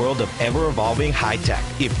light-speed world of ever-evolving high-tech.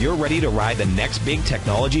 If you're ready to ride the next big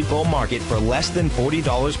technology bull market for less than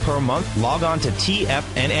 $40 per month, log on to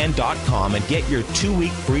TFNN.com and get your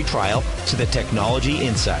 2-week free trial to the Technology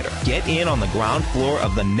Insider. Get in on the ground floor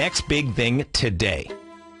of the next big thing today.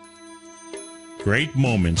 Great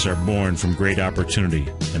moments are born from great opportunity,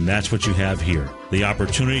 and that's what you have here. The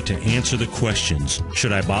opportunity to answer the questions,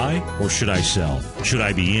 should I buy or should I sell? Should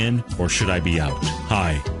I be in or should I be out?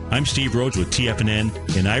 Hi, I'm Steve Rhodes with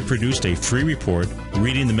TFNN, and I produced a free report,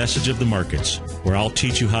 Reading the Message of the Markets, where I'll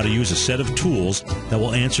teach you how to use a set of tools that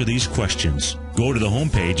will answer these questions. Go to the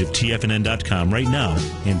homepage of TFNN.com right now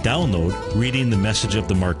and download Reading the Message of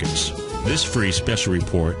the Markets. This free special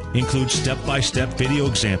report includes step-by-step video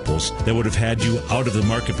examples that would have had you out of the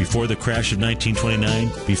market before the crash of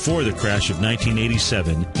 1929, before the crash of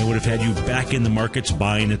 1987, and would have had you back in the markets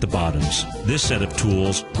buying at the bottoms. This set of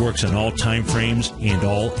tools works on all time frames and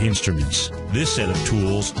all instruments. This set of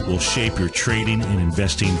tools will shape your trading and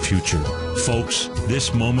investing future. Folks,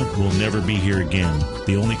 this moment will never be here again.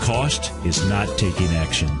 The only cost is not taking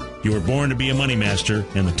action. You were born to be a money master,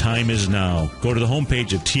 and the time is now. Go to the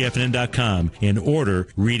homepage of TFNN.com and order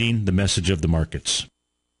Reading the Message of the Markets.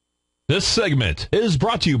 This segment is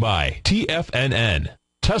brought to you by TFNN.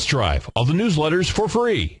 Test drive all the newsletters for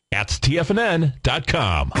free at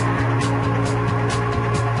TFNN.com.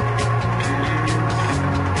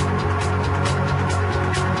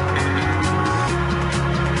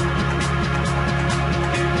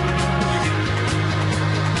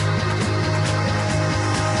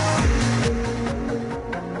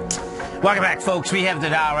 Welcome back, folks. We have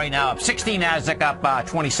the Dow right now up 16, Nasdaq up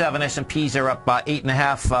 27, S&Ps are up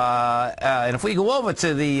 8.5. And if we go over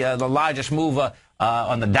to the largest mover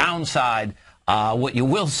on the downside, what you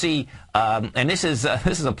will see, and this is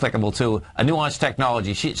applicable to a Nuance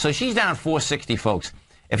Technology. So she's down 460, folks.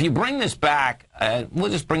 If you bring this back,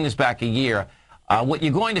 we'll just bring this back a year. What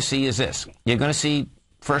you're going to see is this: you're going to see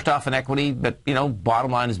first off an equity that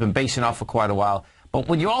bottom line has been basing off for quite a while. But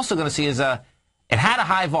what you're also going to see is it had a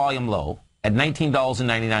high volume low at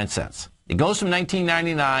 $19.99. It goes from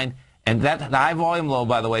 $19.99, and the high volume low,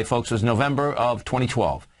 by the way, folks, was November of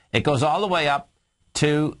 2012. It goes all the way up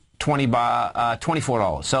to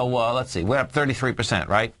 $24. So let's see, we're up 33%,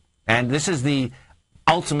 right? And this is the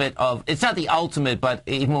ultimate of, it's not the ultimate, but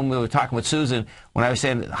even when we were talking with Susan, when I was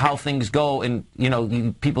saying how things go, and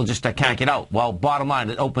people just can't get out. Well, bottom line,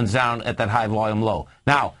 it opens down at that high volume low.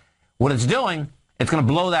 Now, what it's doing, it's going to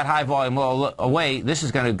blow that high volume low away. This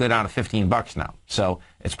is going to go down to $15 now. So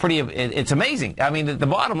it's it's amazing. I mean, the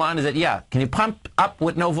bottom line is that, yeah, can you pump up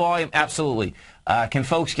with no volume? Absolutely. Can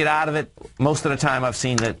folks get out of it? Most of the time I've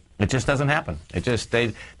seen that it just doesn't happen.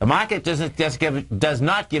 The market does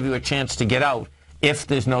not give you a chance to get out if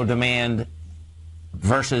there's no demand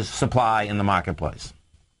versus supply in the marketplace.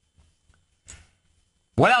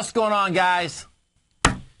 What else is going on, guys?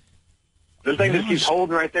 This thing just keeps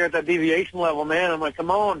holding right there at that deviation level, man. I'm like, come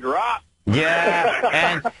on, drop.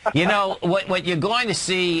 Yeah, and what you're going to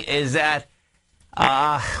see is that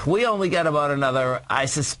We only got about another, I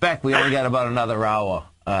suspect we only got about another hour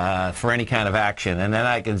for any kind of action. And then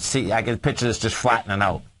I can picture this just flattening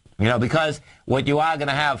out. You know, because what you are going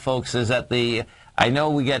to have, folks, is that I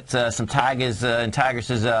know we get some tigers and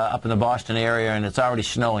tigresses up in the Boston area, and it's already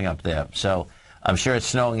snowing up there. So I'm sure it's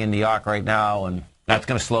snowing in New York right now, and that's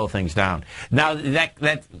going to slow things down. Now,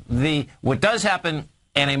 what does happen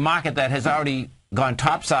in a market that has already gone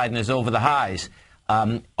topside and is over the highs,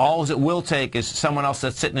 all it will take is someone else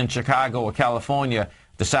that's sitting in Chicago or California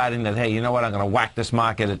deciding that, hey, you know what, I'm going to whack this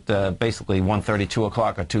market at basically 1:30, 2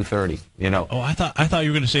 o'clock, or 2:30. You know. Oh, I thought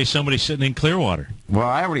you were going to say somebody sitting in Clearwater. Well,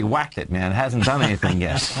 I already whacked it, man. It hasn't done anything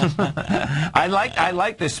yet. I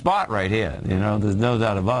like this spot right here. You know, there's no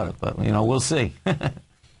doubt about it. But you know, we'll see. They're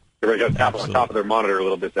right on top of their monitor a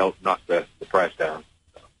little bit to help knock the price down.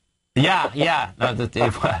 Yeah.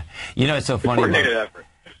 You know, it's so funny. Coordinated effort.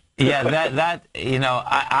 Yeah, that you know,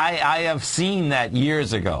 I have seen that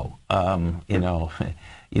years ago. You know,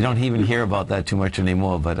 you don't even hear about that too much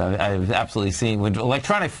anymore, but I've absolutely seen when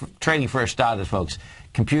electronic trading first started, folks.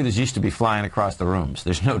 Computers used to be flying across the rooms.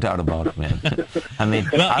 There's no doubt about it, man. I mean,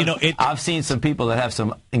 well, I've seen some people that have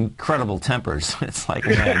some incredible tempers. It's like,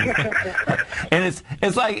 man, and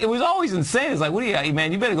it's like it was always insane. It's like, what do you,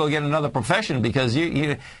 man? You better go get another profession because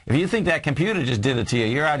if you think that computer just did it to you,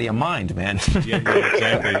 you're out of your mind, man.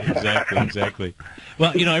 Exactly.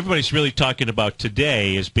 Well, you know, everybody's really talking about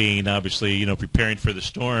today as being obviously, you know, preparing for the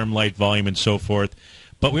storm, light volume, and so forth.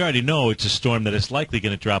 But we already know it's a storm that is likely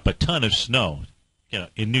going to drop a ton of snow. You know,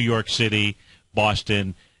 in New York City,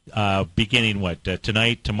 Boston, beginning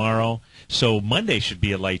tonight, tomorrow. So Monday should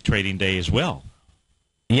be a light trading day as well.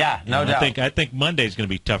 Yeah, no doubt. I think Monday's going to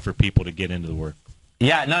be tough for people to get into the work.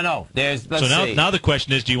 Yeah, no. Now the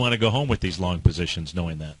question is, do you want to go home with these long positions,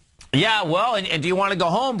 knowing that? Yeah, well, and do you want to go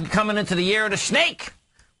home coming into the year of the snake?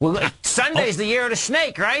 Well, Sunday's the year of the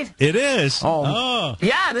snake, right? It is. Oh.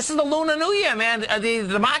 Yeah, this is the Lunar New Year, man.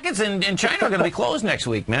 The markets in China are going to be closed next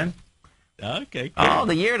week, man. Okay. Cool. Oh,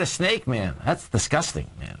 the year of the snake, man. That's disgusting,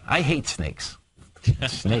 man. I hate snakes.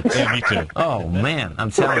 Snakes. Yeah, me too. Oh, man. I'm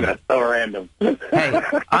telling you. That's so random. Hey,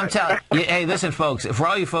 I'm telling you. Hey, listen, folks. For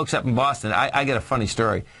all you folks up in Boston, I got a funny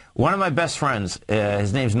story. One of my best friends,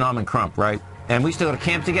 his name's Norman Crump, right? And we used to go to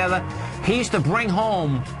camp together. He used to bring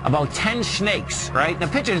home about 10 snakes, right? Now,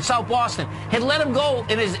 picture in South Boston. He'd let them go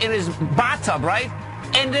in his bathtub, right?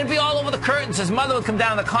 And they'd be all over the curtains. His mother would come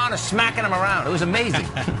down the corner smacking them around. It was amazing.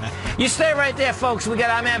 You stay right there, folks. We got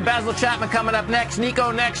our man Basil Chapman coming up next.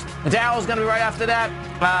 Nico next. Darrell's going to be right after that.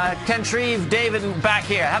 Ken Shreve, David back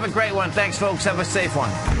here. Have a great one. Thanks, folks. Have a safe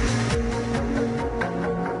one.